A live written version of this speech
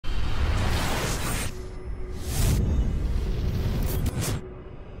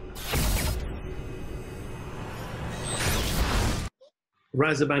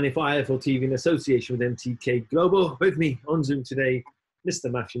Razaban if IFL TV in association with MTK Global. With me on Zoom today,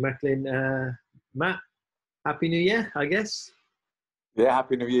 Mr. Matthew Macklin. Matt, Happy New Year, I guess. Yeah,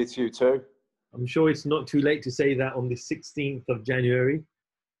 Happy New Year to you too. I'm sure it's not too late to say that on the 16th of January.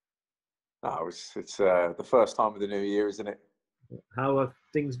 No, it's the first time of the new year, isn't it? How have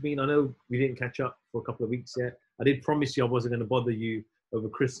things been? I know we didn't catch up for a couple of weeks yet. I did promise you I wasn't going to bother you over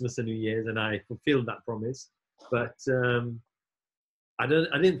Christmas and New Year's, and I fulfilled that promise. But I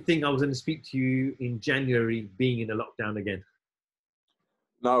didn't think I was going to speak to you in January, being in a lockdown again.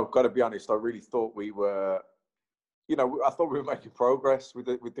 No, got to be honest. I really thought we were, I thought we were making progress with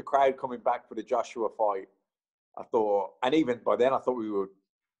the crowd coming back for the Joshua fight. I thought, and even by then, I thought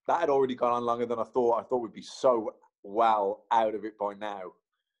that had already gone on longer than I thought. I thought we'd be so well out of it by now.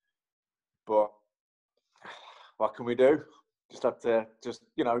 But what can we do? Just have to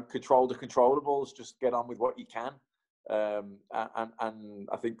control the controllables. Just get on with what you can. And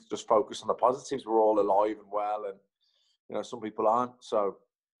I think just focus on the positives. We're all alive and well, and some people aren't. So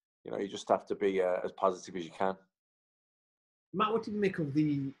you just have to be as positive as you can. Matt, what did you make of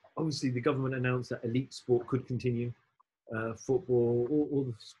obviously the government announced that elite sport could continue, football, all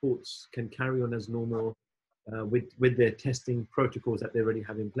the sports can carry on as normal with their testing protocols that they already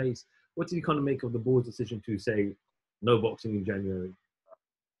have in place. What did you kind of make of the board's decision to say no boxing in January?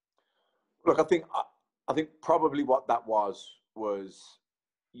 Look, I think probably what that was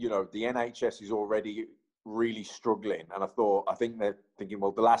the NHS is already really struggling, and I think they're thinking,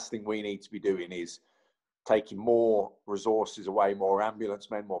 well, the last thing we need to be doing is taking more resources away, more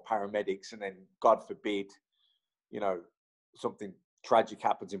ambulance men, more paramedics, and then God forbid, something tragic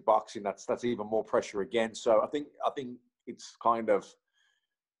happens in boxing. That's even more pressure again. So I think it's kind of,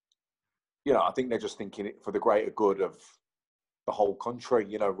 I think they're just thinking it for the greater good of the whole country,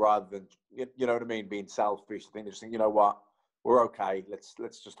 rather than, you know what I mean, being selfish. I think they just think, you know what, we're okay. Let's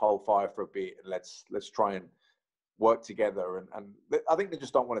just hold fire for a bit and let's try and work together. And I think they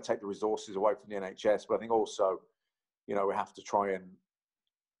just don't want to take the resources away from the NHS. But I think also, we have to try and,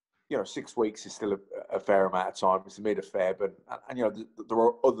 6 weeks is still a fair amount of time. It's mid of Feb, and there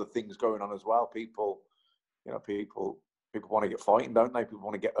are other things going on as well. People want to get fighting, don't they? People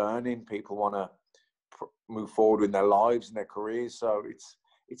want to get earning. People want to move forward in their lives and their careers. So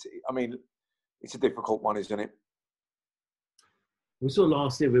it's a difficult one, isn't it? We saw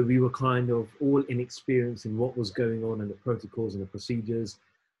last year where we were kind of all inexperienced in what was going on and the protocols and the procedures.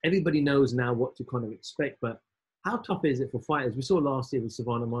 Everybody knows now what to kind of expect, but how tough is it for fighters? We saw last year with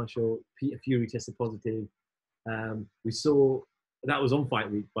Savannah Marshall, Peter Fury tested positive. We saw, that was on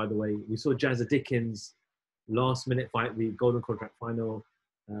fight week, by the way. We saw Jazza Dickens last minute fight week, golden contract final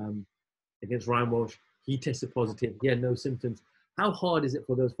against Ryan Walsh. He tested positive. He had no symptoms. How hard is it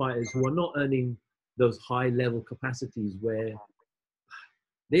for those fighters who are not earning those high level capacities where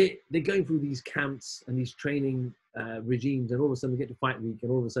they're going through these camps and these training regimes, and all of a sudden they get to fight week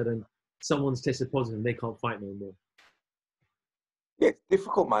and all of a sudden someone's tested positive and they can't fight no more? Yeah, it's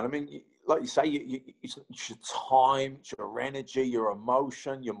difficult, man. I mean, like you say, it's your time, it's your energy, your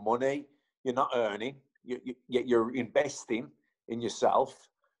emotion, your money. You're not earning, yet you're investing in yourself,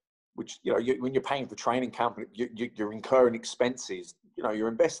 which, when you're paying for training camp, you're incurring expenses. You're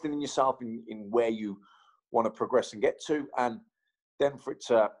investing in yourself in where you want to progress and get to. And then for it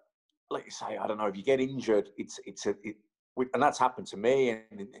to, like you say, I don't know, if you get injured, and that's happened to me, and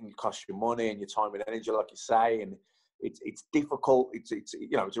it costs you money and your time and energy, like you say, and it's difficult. It's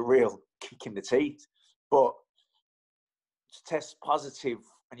a real kick in the teeth. But to test positive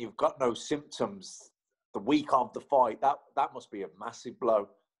and you've got no symptoms the week of the fight, that must be a massive blow.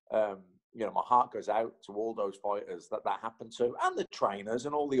 My heart goes out to all those fighters that happened to, and the trainers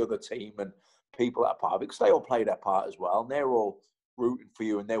and all the other team and people that are part of it, because they all play their part as well, and they're all rooting for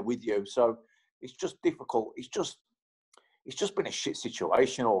you and they're with you. So it's just difficult. It's just been a shit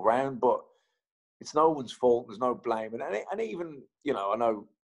situation all round, but it's no one's fault. There's no blame. And even, I know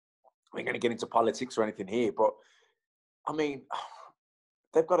we're going to get into politics or anything here, but I mean,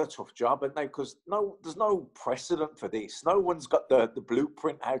 they've got a tough job, haven't they? Because there's no precedent for this. No one's got the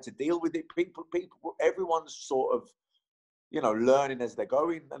blueprint how to deal with it. People, everyone's sort of, learning as they're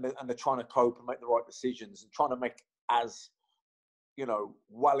going, and they're trying to cope and make the right decisions and trying to make as,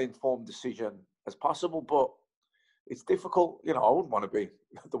 well-informed decision as possible. But it's difficult. I wouldn't want to be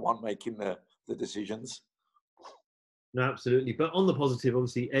the one making the decisions. No, absolutely. But on the positive,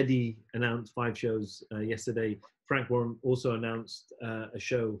 obviously, Eddie announced 5 shows yesterday. Frank Warren also announced a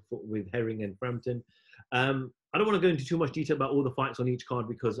show with Herring and Frampton. I don't want to go into too much detail about all the fights on each card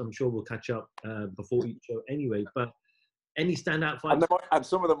because I'm sure we'll catch up before each show anyway. But any standout fights? And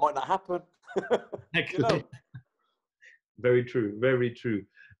some of them might not happen. Very true. Very true.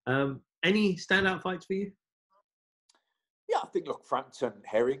 Any standout fights for you? Yeah, I think look, Frampton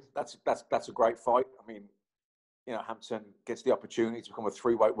Herring. That's a great fight. I mean, you know, Hampton gets the opportunity to become a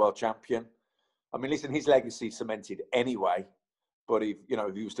three-weight world champion. I mean, listen, his legacy cemented anyway. But if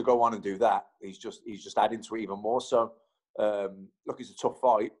he was to go on and do that, he's just adding to it even more. So, look, it's a tough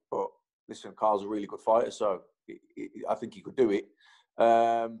fight, but listen, Carl's a really good fighter, so I think he could do it.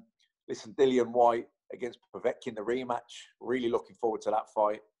 Listen, Dillian Whyte against Povetkin, the rematch. Really looking forward to that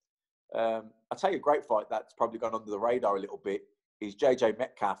fight. I'll tell you a great fight that's probably gone under the radar a little bit is JJ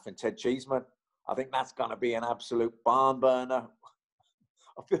Metcalf and Ted Cheeseman. I think that's going to be an absolute barn burner.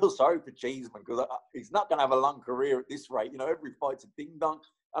 I feel sorry for Cheeseman because he's not going to have a long career at this rate. You know, every fight's a ding dong.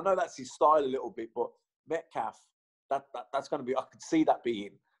 I know that's his style a little bit, but Metcalf, that's going to be. I could see that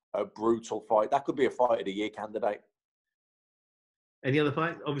being a brutal fight. That could be a fight of the year candidate. Any other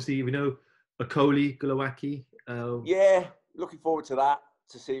fight? Obviously, we know Okoli, Gulawaki. Yeah, looking forward to that.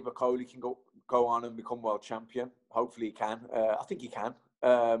 To see if Okoli can go on and become world champion. Hopefully he can. I think he can.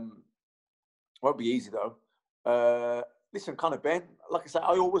 Won't be easy though. Listen, Conor Benn, like I said,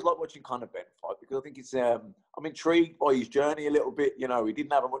 I always like watching Conor Benn fight because I think it's, I'm intrigued by his journey a little bit. You know, he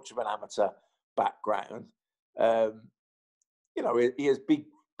didn't have much of an amateur background. You know, he has big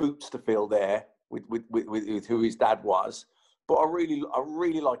boots to fill there with who his dad was. But I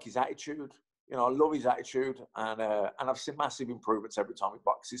really like his attitude. You know, I love his attitude, and I've seen massive improvements every time he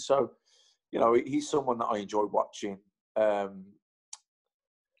boxes. So, you know, he's someone that I enjoy watching. I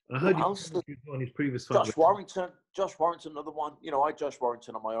Who heard you else? on his previous fight. Josh Warrington, another one. You know, I had Josh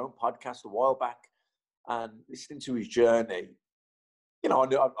Warrington on my own podcast a while back, and listening to his journey. You know,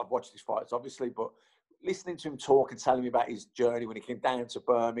 I've watched his fights, obviously, but listening to him talk and telling me about his journey when he came down to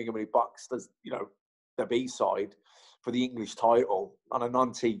Birmingham when he boxed as, you know, the B-side for the English title on a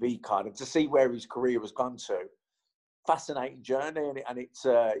non-TV card, and to see where his career has gone to, fascinating journey. And it's,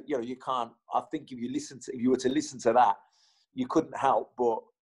 you know, you can't. I think if you were to listen to that, you couldn't help but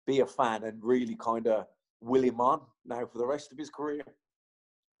be a fan and really kind of will him on now for the rest of his career.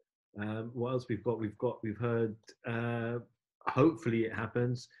 What else we've got? We've heard. Hopefully it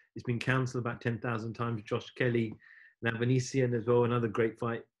happens. It's been cancelled about 10,000 times. Josh Kelly, now Venetian as well. Another great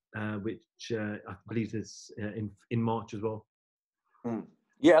fight, which I believe is in March as well.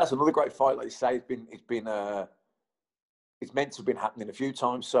 Yeah, that's another great fight. Like you say, it's meant to have been happening a few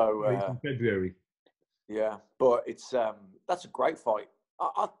times. So it's in February. Yeah, but it's that's a great fight.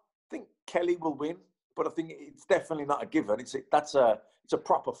 I think Kelly will win, but I think it's definitely not a given. It's a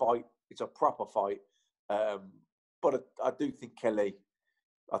proper fight. It's a proper fight. But I do think Kelly.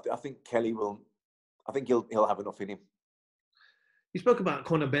 I think Kelly will. I think he'll have enough in him. You spoke about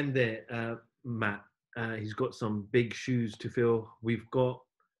Conor Benn there, Matt. He's got some big shoes to fill. We've got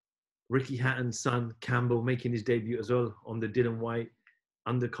Ricky Hatton's son, Campbell, making his debut as well on the Dillian Whyte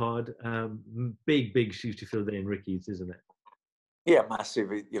undercard. Big shoes to fill there in Ricky's, isn't it? Yeah,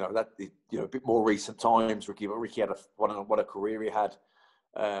 massive. You know, that, you know, a bit more recent times, Ricky. But Ricky had what a career he had.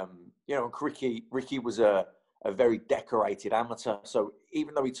 You know, and Ricky was a very decorated amateur. So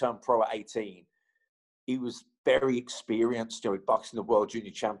even though he turned pro at 18, he was very experienced. You know, he boxed in the World Junior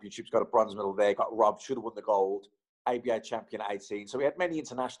Championships, got a bronze medal there, got robbed, should have won the gold. ABA champion at 18. So he had many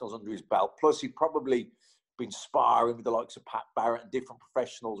internationals under his belt. Plus, he'd probably been sparring with the likes of Pat Barrett and different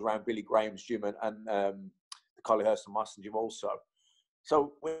professionals around Billy Graham's gym and the Collyhurst and Moston gym also.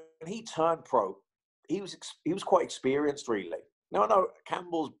 So when he turned pro, he was quite experienced, really. Now, I know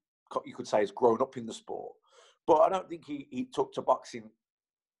Campbell's, you could say, has grown up in the sport, but I don't think he took to boxing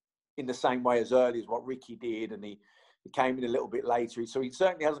in the same way as early as what Ricky did, and he came in a little bit later. So he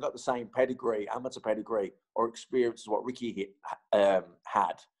certainly hasn't got the same pedigree, amateur pedigree, or experience as what Ricky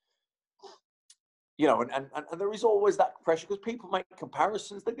had. You know, and there is always that pressure because people make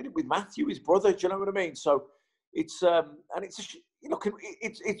comparisons. They did it with Matthew, his brother. Do you know what I mean? So it's and it's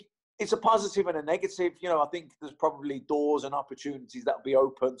it's a positive and a negative. You know, I think there's probably doors and opportunities that'll be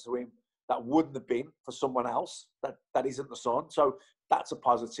open to him that wouldn't have been for someone else that isn't the son. So that's a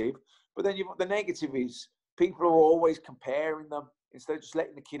positive. But then the negative is people are always comparing them instead of just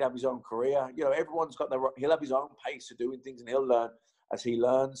letting the kid have his own career. You know, everyone's got he'll have his own pace of doing things and he'll learn as he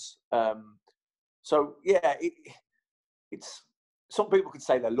learns. So yeah, it's some people could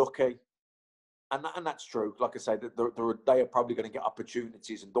say they're lucky, and that's true. Like I say, they are probably going to get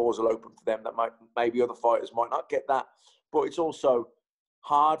opportunities and doors will open for them that maybe other fighters might not get that. But it's also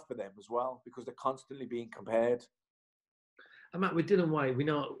hard for them as well because they're constantly being compared. And Matt, with Dillian Whyte, we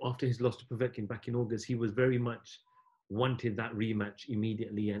know after his loss to Povetkin back in August, he was very much wanted that rematch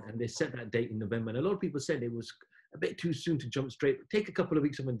immediately, and they set that date in November. And a lot of people said it was a bit too soon to jump straight, take a couple of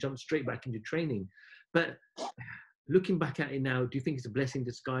weeks off and jump straight back into training. But Looking back at it now, do you think it's a blessing in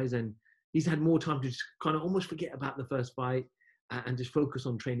disguise and he's had more time to just kind of almost forget about the first fight and just focus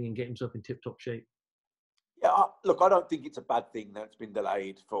on training and get himself in tip-top shape? Yeah, look, I don't think it's a bad thing that it's been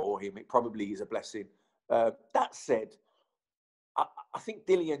delayed for him. It probably is a blessing. That said, I think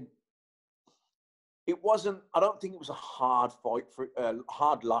Dillian, it wasn't. I don't think it was a hard fight for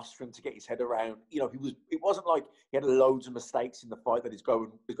hard loss for him to get his head around. You know, he was. It wasn't like he had loads of mistakes in the fight that he's got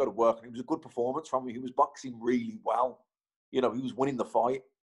to work on. It was a good performance from him. He was boxing really well. You know, he was winning the fight.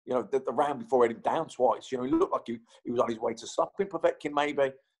 You know, the round before he had him down twice. You know, he looked like he was on his way to stopping Povetkin.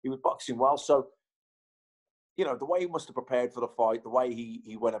 Maybe he was boxing well. So, you know, the way he must have prepared for the fight, the way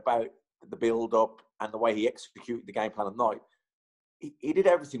he went about the build up, and the way he executed the game plan at night, he did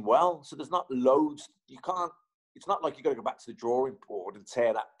everything well. So there's not loads. You can't. It's not like you got to go back to the drawing board and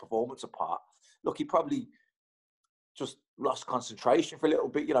tear that performance apart. Look, he probably just lost concentration for a little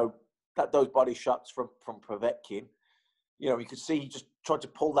bit. You know, those body shots from Povetkin. You know, you could see he just tried to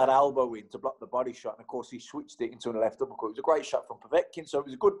pull that elbow in to block the body shot, and of course he switched it into a left uppercut. It was a great shot from Povetkin, so it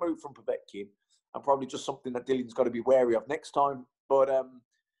was a good move from Povetkin, and probably just something that Dillian's got to be wary of next time. But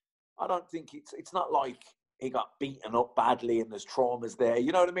I don't think it's not like he got beaten up badly and there's traumas there.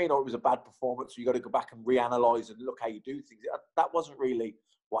 You know what I mean? Or it was a bad performance. So you got to go back and reanalyze and look how you do things. That wasn't really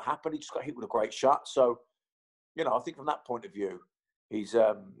what happened. He just got hit with a great shot. So, you know, I think from that point of view, he's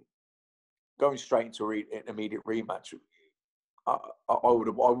going straight into an immediate rematch. I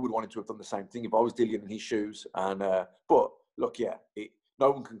would wanted to have done the same thing if I was Dillian in his shoes. And but look, yeah,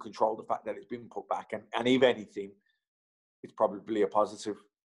 no one can control the fact that it's been put back. And if anything, it's probably a positive.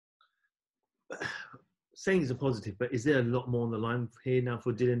 Saying it's a positive, but is there a lot more on the line here now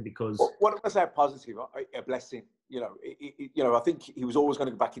for Dillian? Because what I say positive, a blessing. You know, I think he was always going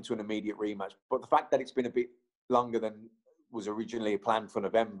to go back into an immediate rematch. But the fact that it's been a bit longer than was originally planned for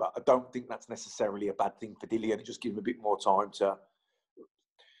November, I don't think that's necessarily a bad thing for Dillian. It just gives him a bit more time to,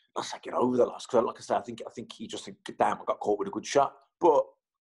 not say get over the loss. Because, like I said, I think he just damn, I got caught with a good shot. But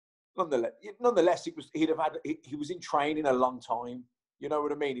nonetheless, he was in training a long time. You know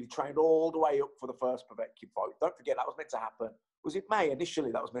what I mean? He trained all the way up for the first Povetkin fight. Don't forget, that was meant to happen. Was it May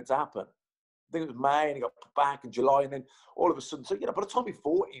initially that was meant to happen? I think it was May, and he got put back in July, and then all of a sudden, so, you know, by the time he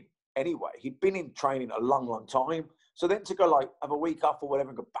fought him anyway, he'd been in training a long, long time. So then to go, like, have a week off or whatever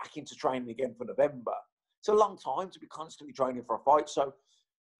and go back into training again for November, it's a long time to be constantly training for a fight. So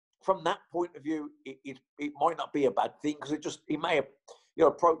from that point of view, it might not be a bad thing, because he may have, you know,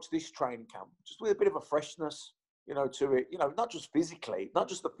 approached this training camp just with a bit of a freshness, you know, to it, you know, not just physically, not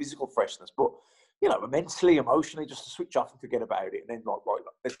just the physical freshness, but, you know, mentally, emotionally, just to switch off and forget about it. And then, like, right,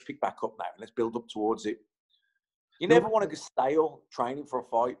 let's pick back up now and let's build up towards it. You never want to get stale training for a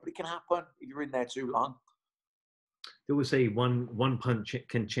fight, but it can happen if you're in there too long. They always say one punch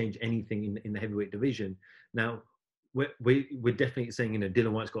can change anything in the heavyweight division. Now, we're definitely saying, you know,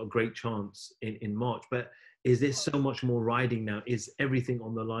 Dillian Whyte's got a great chance in March, but is there so much more riding now? Is everything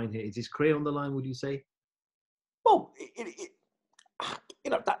on the line here? Is his career on the line, would you say? Well, you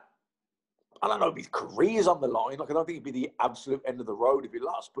know, that, I don't know if his career's on the line. Like, I don't think it'd be the absolute end of the road if he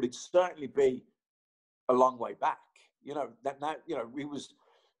lost, but it'd certainly be a long way back. You know, that now, you know,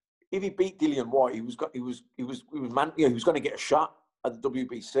 if he beat Dillian Whyte, he was going to get a shot at the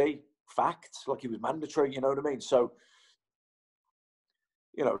WBC. Facts, like, he was mandatory. You know what I mean? So,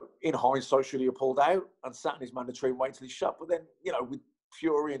 you know, in hindsight, should he have pulled out and sat in his mandatory and waited till he shot? But then, you know, with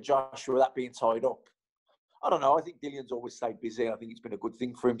Fury and Joshua, that being tied up, I don't know. I think Dillian's always stayed busy. I think it's been a good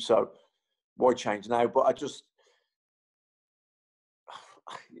thing for him. So why change now? But I just,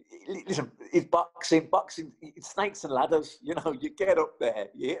 listen, it's boxing. Boxing, it's snakes and ladders. You know, you get up there,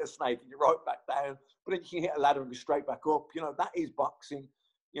 you hit a snake, and you're right back down. But then you can hit a ladder and go straight back up. You know, that is boxing.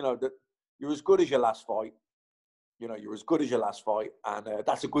 You know, that you're as good as your last fight. You know, you're as good as your last fight, and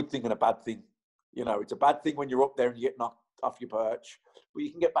that's a good thing and a bad thing. You know, it's a bad thing when you're up there and you get knocked off your perch, but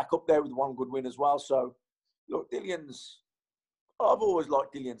you can get back up there with one good win as well. So, look, I've always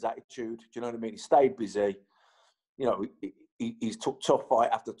liked Dillian's attitude. Do you know what I mean? He stayed busy. You know, he's took tough fight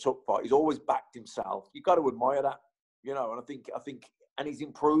after tough fight. He's always backed himself. You've got to admire that. You know, and I think, and he's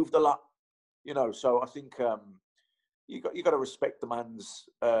improved a lot. You know, so I think you got to respect the man's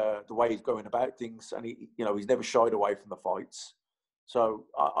the way he's going about things, and he's never shied away from the fights. So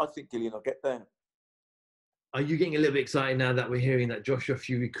I think Dillian will get there. Are you getting a little bit excited now that we're hearing that Joshua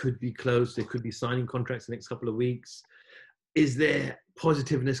Fury could be close? They could be signing contracts the next couple of weeks. Is there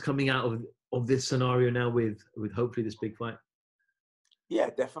positiveness coming out of this scenario now with hopefully this big fight? Yeah,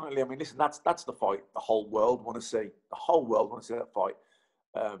 definitely. I mean, listen, that's the fight the whole world want to see. The whole world want to see that fight.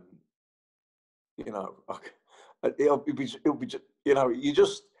 You know, it'll be you know,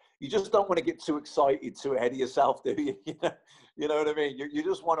 you just don't want to get too excited, too ahead of yourself, do you? You know what I mean? You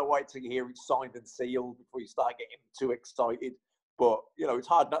just want to wait till you hear it's signed and sealed before you start getting too excited. But, it's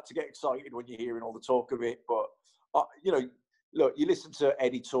hard not to get excited when you're hearing all the talk of it. But, look, you listen to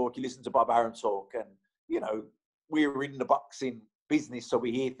Eddie talk, you listen to Bob Arum talk, and, we're in the boxing business, so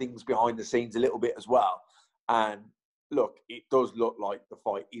we hear things behind the scenes a little bit as well. And, look, it does look like the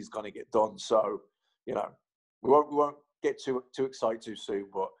fight is going to get done. So, we won't get too excited too soon,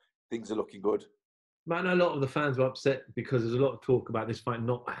 but things are looking good. Man, a lot of the fans were upset because there's a lot of talk about this fight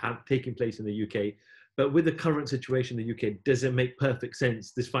not taking place in the UK. But with the current situation in the UK, does it make perfect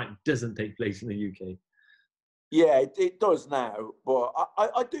sense this fight doesn't take place in the UK? Yeah, it does now. But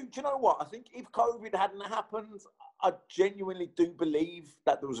I do. Do you know what? I think if COVID hadn't happened, I genuinely do believe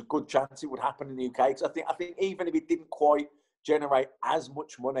that there was a good chance it would happen in the UK. Because I think even if it didn't quite generate as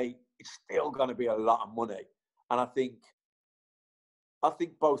much money, it's still going to be a lot of money. And I think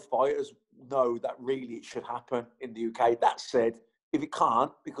both fighters know that really it should happen in the UK. That said, if it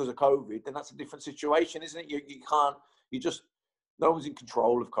can't because of COVID, then that's a different situation, isn't it? You can't. No one's in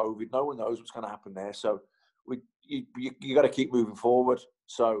control of COVID. No one knows what's going to happen there. So you got to keep moving forward.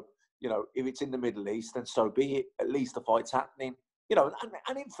 So if it's in the Middle East, then so be it. At least the fight's happening.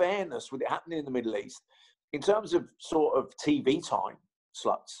 And in fairness, with it happening in the Middle East, in terms of sort of TV time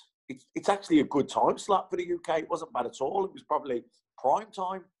slots, it's actually a good time slot for the UK. It wasn't bad at all. It was probably prime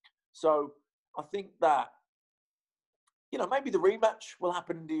time. So I think that, maybe the rematch will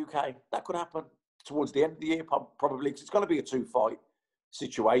happen in the UK. That could happen towards the end of the year, probably, because it's going to be a 2-fight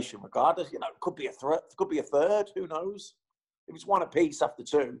situation regardless. It could be a third. Who knows? If it's one apiece after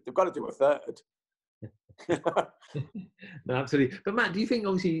 2, they've got to do a third. No, absolutely. But Matt, do you think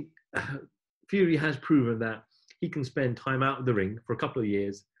obviously Fury has proven that he can spend time out of the ring for a couple of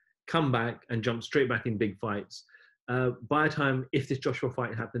years, come back and jump straight back in big fights? By the time, if this Joshua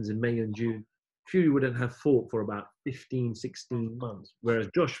fight happens in May and June, Fury wouldn't have fought for about 15, 16 months, whereas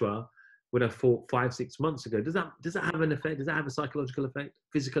Joshua would have fought 5-6 months ago. Does that have an effect? Does that have a psychological effect,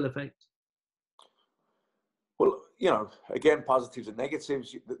 physical effect? Well, again, positives and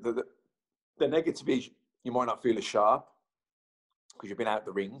negatives. The negative is you might not feel as sharp because you've been out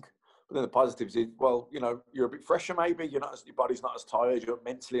the ring. But then the positives is, well, you're a bit fresher maybe. Your body's not as tired. You're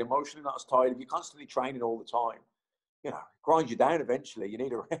mentally, emotionally not as tired. If you're constantly training all the time, grind you down eventually. You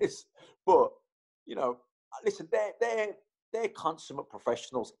need a rest. But, listen, they're consummate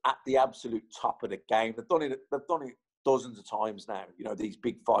professionals at the absolute top of the game. They've done it dozens of times now, these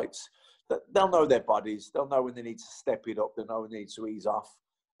big fights. They'll know their bodies. They'll know when they need to step it up. They'll know when they need to ease off.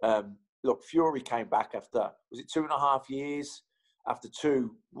 Look, Fury came back after, was it 2.5 years? After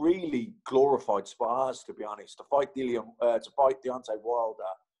 2 really glorified spars, to be honest, to fight Deontay Wilder.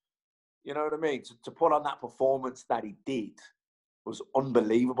 You know what I mean? To put on that performance that he did was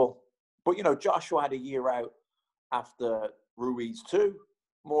unbelievable. But, Joshua had a year out after Ruiz too,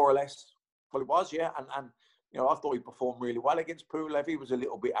 more or less. Well, it was, yeah. And I thought he performed really well against Pulev. He was a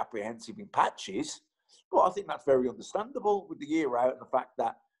little bit apprehensive in patches. But I think that's very understandable with the year out and the fact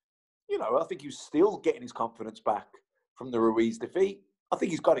that, I think he was still getting his confidence back from the Ruiz defeat. I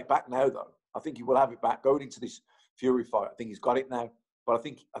think he's got it back now, though. I think he will have it back going into this Fury fight. I think he's got it now. But I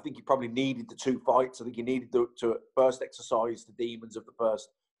think he probably needed the 2 fights. I think he needed to first exercise the demons of the first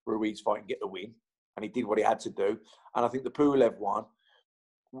Ruiz fight and get the win. And he did what he had to do. And I think the Pulev one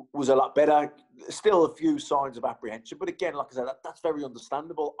was a lot better. Still a few signs of apprehension. But again, like I said, that's very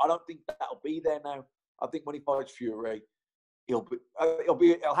understandable. I don't think that'll be there now. I think when he fights Fury, it'll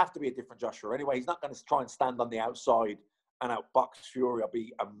have to be a different Joshua anyway. He's not going to try and stand on the outside and outbox Fury. I'll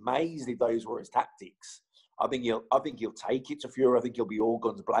be amazed if those were his tactics. I think he'll take it to Fury. I think he'll be all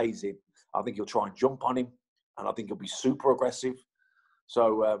guns blazing. I think he'll try and jump on him, and I think he'll be super aggressive.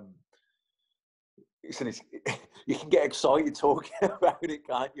 So, listen, you can get excited talking about it,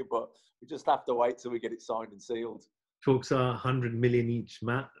 can't you? But we just have to wait till we get it signed and sealed. Talks are 100 million each,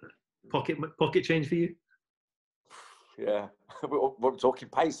 Matt. Pocket change for you? Yeah, we're talking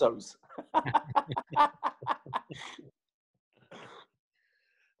pesos.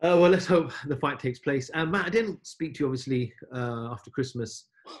 Well, let's hope the fight takes place. Matt, I didn't speak to you, obviously, after Christmas.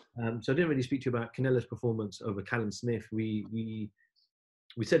 So I didn't really speak to you about Canelo's performance over Callum Smith. We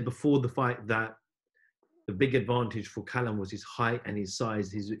said before the fight that the big advantage for Callum was his height and his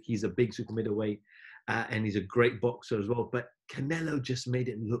size. He's a big super middleweight, and he's a great boxer as well. But Canelo just made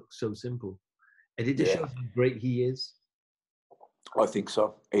it look so simple. And it just shows how great he is. I think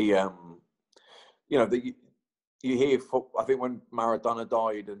so. He, you hear, I think when Maradona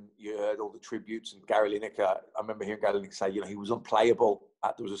died and you heard all the tributes and Gary Lineker, I remember hearing Gary Lineker say, he was unplayable.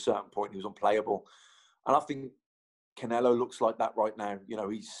 There was a certain point he was unplayable. And I think Canelo looks like that right now. You know,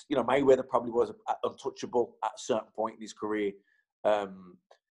 Mayweather probably was untouchable at a certain point in his career. And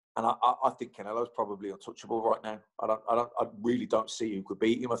I think Canelo's probably untouchable right now. I really don't see who could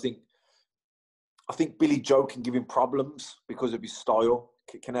beat him. I think Billy Joe can give him problems because of his style.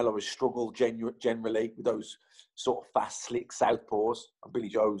 Canelo has struggled generally with those sort of fast, slick southpaws. And Billy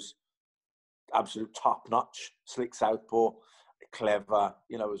Joe's absolute top-notch, slick southpaw, clever,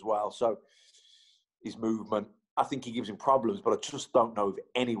 as well. So his movement, I think he gives him problems, but I just don't know if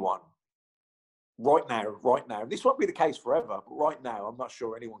anyone right now, this won't be the case forever, but right now, I'm not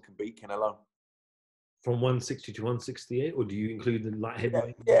sure anyone can beat Canelo. From 160 to 168, or do you include the light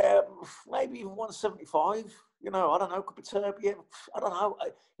heavyweight? Yeah, maybe even 175. I don't know. Could be Turbia. I don't know.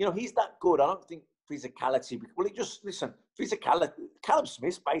 He's that good. I don't think physicality. Well, listen. Physicality. Callum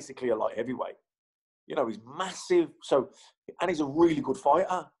Smith's basically a light heavyweight. He's massive. And he's a really good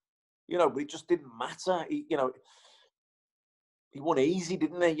fighter. But it just didn't matter. He won easy,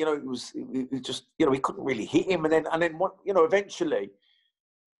 didn't he? It just he couldn't really hit him, and then what? Eventually,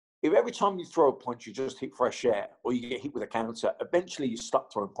 if every time you throw a punch you just hit fresh air, or you get hit with a counter, eventually you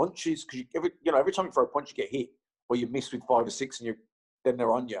stop throwing punches because every time you throw a punch you get hit, or you miss with 5 or 6, and then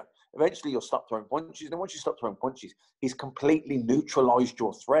they're on you. Eventually you'll stop throwing punches. And then once you stop throwing punches, he's completely neutralised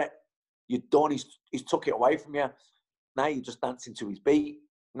your threat. You're done. He's took it away from you. Now you're just dancing to his beat.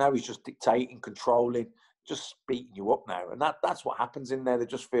 Now he's just dictating, controlling, just beating you up now. And that's what happens in there. They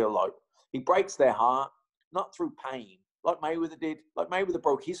just feel like he breaks their heart, not through pain, like Mayweather did. Like Mayweather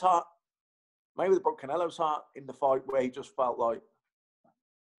broke his heart. Mayweather broke Canelo's heart in the fight where he just felt like,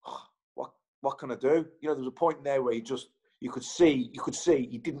 what can I do? There was a point there where you could see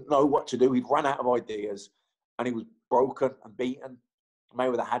he didn't know what to do. He'd run out of ideas and he was broken and beaten.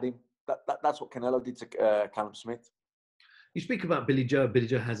 Mayweather had him. That's what Canelo did to Callum Smith. You speak about Billy Joe. Billy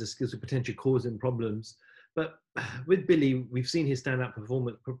Joe has the skills to potentially causing problems. But with Billy, we've seen his stand-up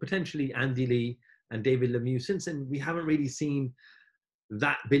performance, potentially Andy Lee and David Lemieux. Since then, we haven't really seen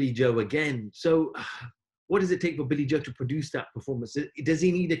that Billy Joe again. So what does it take for Billy Joe to produce that performance? Does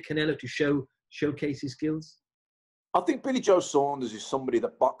he need a Canelo to showcase his skills? I think Billy Joe Saunders is somebody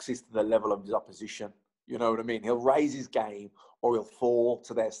that boxes to the level of his opposition. You know what I mean? He'll raise his game or he'll fall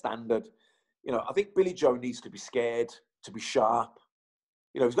to their standard. I think Billy Joe needs to be scared, to be sharp.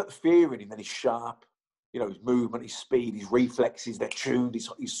 He's got the fear in him, then he's sharp. His movement, his speed, his reflexes, they're tuned,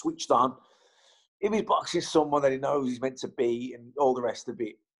 he's switched on. If he's boxing someone that he knows he's meant to be and all the rest of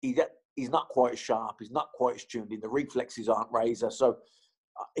it, he's not quite as sharp, he's not quite as tuned in, the reflexes aren't razor. So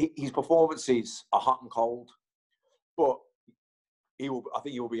his performances are hot and cold. But I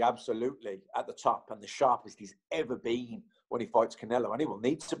think he will be absolutely at the top and the sharpest he's ever been when he fights Canelo, and he will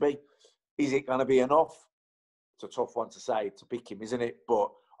need to be. Is it going to be enough? It's a tough one to say, to pick him, isn't it? But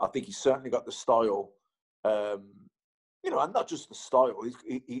I think he's certainly got the style, and not just the style.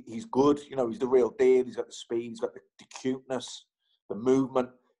 He's good. He's the real deal. He's got the speed. He's got the cuteness, the movement.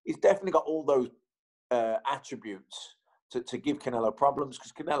 He's definitely got all those attributes to give Canelo problems,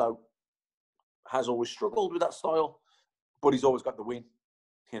 because Canelo has always struggled with that style, but he's always got the win.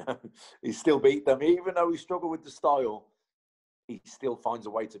 He's still beat them. Even though he struggled with the style, he still finds a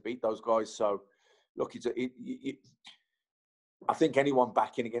way to beat those guys. So, look, I think anyone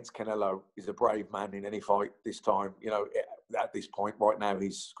backing against Canelo is a brave man in any fight this time. At this point right now,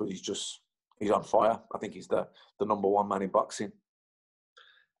 he's on fire. I think he's the number one man in boxing.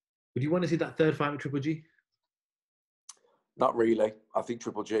 Would you want to see that third fight with Triple G? Not really. I think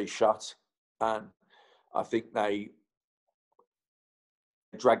Triple G shot, and I think they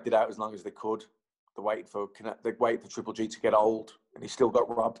dragged it out as long as they could. They waited for Triple G to get old, and he still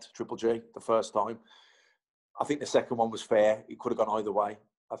got robbed, Triple G, the first time. I think the second one was fair. It could have gone either way.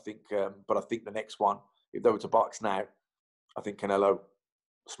 I think, but I think the next one, if they were to box now, I think Canelo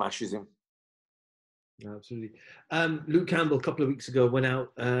smashes him. Absolutely. Luke Campbell a couple of weeks ago went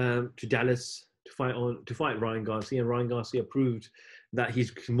out to Dallas to fight Ryan Garcia, and Ryan Garcia proved that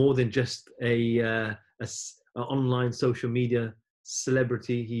he's more than just a online social media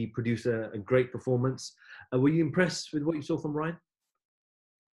celebrity. He produced a great performance. Were you impressed with what you saw from Ryan?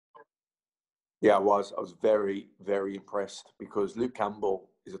 Yeah, I was. I was very, very impressed, because Luke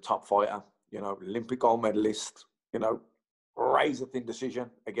Campbell is a top fighter. Olympic gold medalist. Razor thin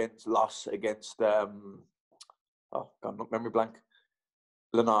decision against memory blank,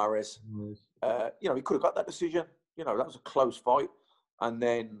 Linares. He could have got that decision. That was a close fight. And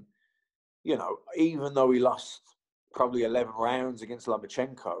then, even though he lost probably 11 rounds against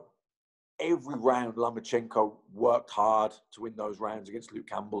Lomachenko, every round Lomachenko worked hard to win those rounds against Luke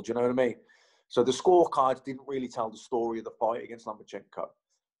Campbell. Do you know what I mean? So the scorecards didn't really tell the story of the fight against Lomachenko.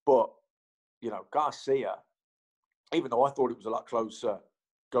 But, Garcia, even though I thought it was a lot closer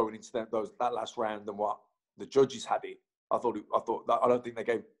going into that last round than what the judges had it. I don't think they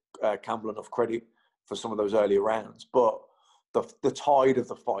gave Campbell enough credit for some of those earlier rounds, but the tide of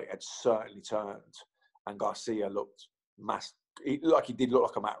the fight had certainly turned, and Garcia looked like he did look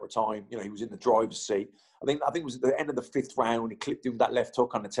like a matter of time. You know, he was in the driver's seat. I think it was at the end of the 5th round. He clipped him with that left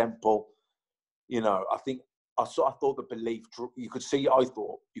hook on the temple. You know, I thought the belief you could see. I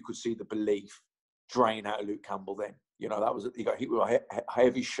thought you could see the belief drain out of Luke Campbell. Then, you know, he got hit with a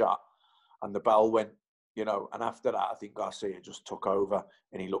heavy shot, and the bell went. You know, and after that, I think Garcia just took over,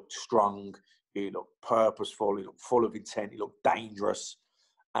 and he looked strong. He looked purposeful. He looked full of intent. He looked dangerous,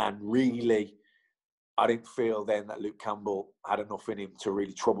 and really, I didn't feel then that Luke Campbell had enough in him to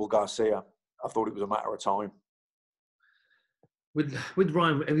really trouble Garcia. I thought it was a matter of time. With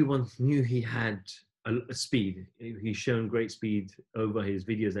Ryan, everyone knew he had a speed. He's shown great speed over his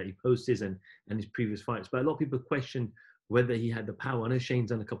videos that he posts and his previous fights. But a lot of people question whether he had the power. I know Shane's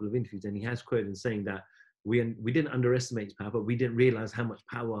done a couple of interviews, and he has quoted in saying that we didn't underestimate his power, but we didn't realize how much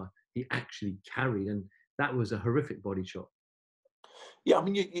power he actually carried, and that was a horrific body shot. Yeah, I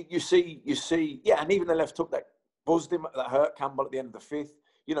mean, you see, yeah, and even the left hook that buzzed him, that hurt Campbell at the end of the 5th.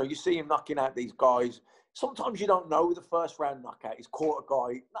 You know, you see him knocking out these guys. Sometimes you don't know the first round knockout. He's caught a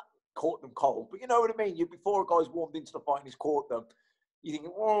guy, not caught them cold, but you know what I mean? Before a guy's warmed into the fight and he's caught them, you think,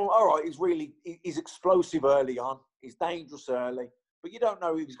 well, all right, he's explosive early on. He's dangerous early, but you don't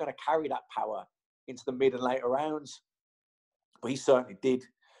know if he's going to carry that power into the mid and later rounds. But he certainly did.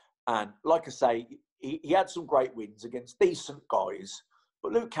 And like I say, he had some great wins against decent guys,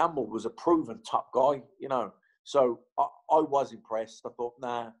 but Luke Campbell was a proven top guy, you know. So I was impressed. I thought,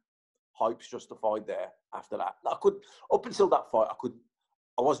 nah, hype's justified there after that. Up until that fight,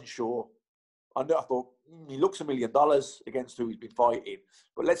 I wasn't sure. I thought, he looks $1 million against who he's been fighting.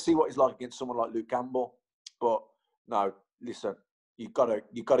 But let's see what he's like against someone like Luke Campbell. But no, listen, you've got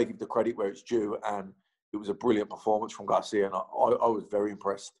to give the credit where it's due. And it was a brilliant performance from Garcia. And I was very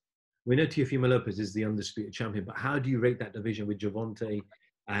impressed. We know Teofimo Lopez is the undisputed champion, but how do you rate that division with Gervonta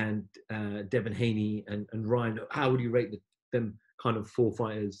and Devin Haney and Ryan? How would you rate them kind of 4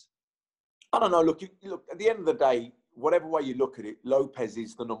 fighters? I don't know. Look, at the end of the day, whatever way you look at it, Lopez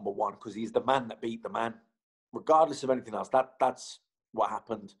is the number one because he's the man that beat the man. Regardless of anything else, that's what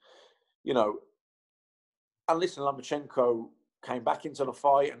happened. You know, and listen, Lomachenko came back into the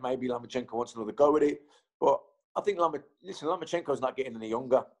fight and maybe Lomachenko wants another go at it. But I think Lomachenko's not getting any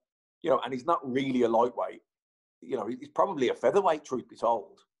younger. You know, and he's not really a lightweight. You know, he's probably a featherweight, truth be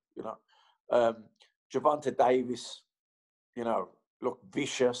told. You know, Gervonta Davis, you know, looked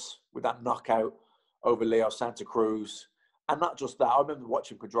vicious with that knockout over Leo Santa Cruz. And not just that, I remember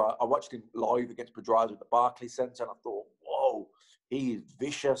watching Pedraza. I watched him live against Pedraza at the Barclays Center, and I thought, whoa, he is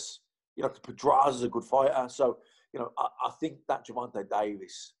vicious. You know, Pedraza's a good fighter. So, you know, I think that Gervonta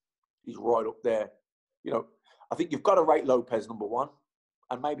Davis is right up there. You know, I think you've got to rate Lopez number one.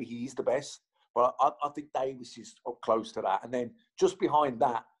 And maybe he's the best, but I think Davis is up close to that. And then just behind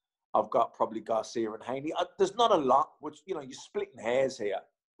that, I've got probably Garcia and Haney. There's not a lot, which, you know, you're splitting hairs here,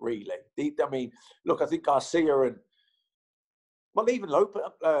 really. I mean, look, I think Garcia and, well, even Lopez,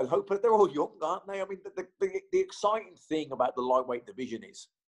 they're all young, aren't they? I mean, the exciting thing about the lightweight division is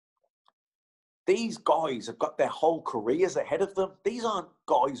these guys have got their whole careers ahead of them. These aren't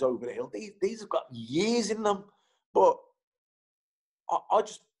guys over the hill. These have got years in them, but I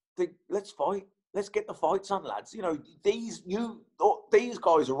just think, let's fight. Let's get the fights on, lads. You know, these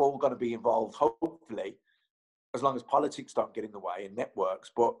guys are all going to be involved, hopefully, as long as politics don't get in the way and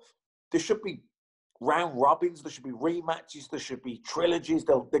networks. But there should be round robins. There should be rematches. There should be trilogies.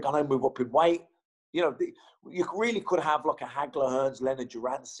 They're going to move up in weight. You know, you really could have like a Hagler, Hearns, Leonard,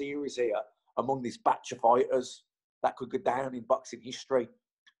 Duran series here among this batch of fighters that could go down in boxing history,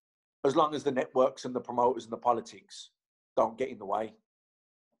 as long as the networks and the promoters and the politics don't get in the way.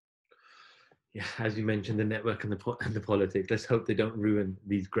 Yeah, as you mentioned, the network and the politics. Let's hope they don't ruin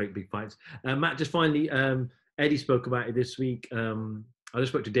these great big fights. Matt, just finally, Eddie spoke about it this week. I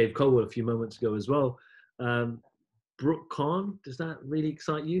just spoke to Dave Colwell a few moments ago as well. Brooke Khan, does that really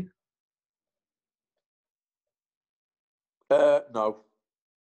excite you? No.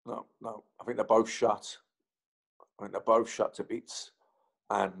 I think they're both shot. To bits,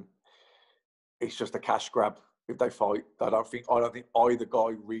 and it's just a cash grab. If they fight, I don't think either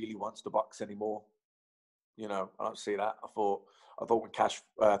guy really wants to box anymore. You know, I don't see that. I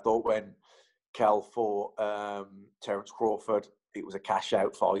thought when Kel fought Terence Crawford, it was a cash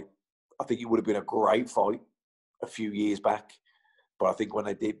out fight. I think it would have been a great fight a few years back, but I think when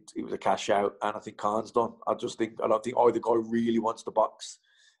they did, it was a cash out, and I think Khan's done. I don't think either guy really wants to box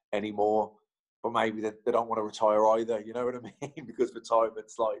anymore. but maybe they don't want to retire either. You know what I mean? Because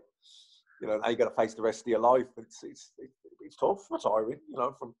retirement's like, you know, now you got to face the rest of your life. It's tough retiring, you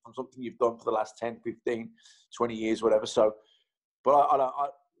know, from something you've done for the last 10, 15, 20 years, whatever. So, but I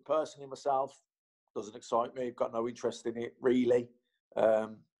personally myself, doesn't excite me. I've got no interest in it really.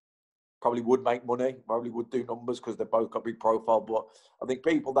 Probably would make money, probably would do numbers because they've both got big profile. But I think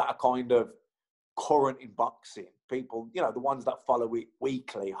people that are kind of current in boxing, people, you know, the ones that follow it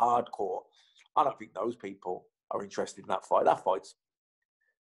weekly, hardcore, I don't think those people are interested in that fight. That fight's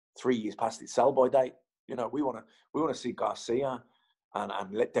 3 years past its sell-by date. You know, we want to see Garcia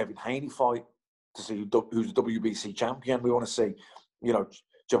and let Devin Haney fight to see who's the WBC champion. We want to see, you know,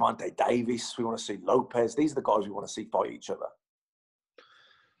 Gervonta Davis. We want to see Lopez. These are the guys we want to see fight each other.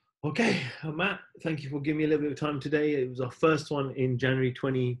 Okay, Matt, thank you for giving me a little bit of time today. It was our first one in January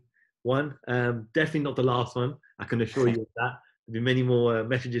 21. Definitely not the last one. I can assure you of that. There'll be many more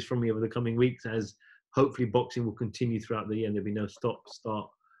messages from me over the coming weeks as hopefully boxing will continue throughout the year and there'll be no stop-start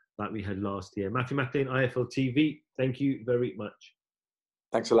like we had last year. Matthew Macklin, IFL TV, thank you very much.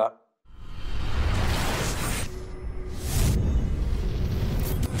 Thanks a lot.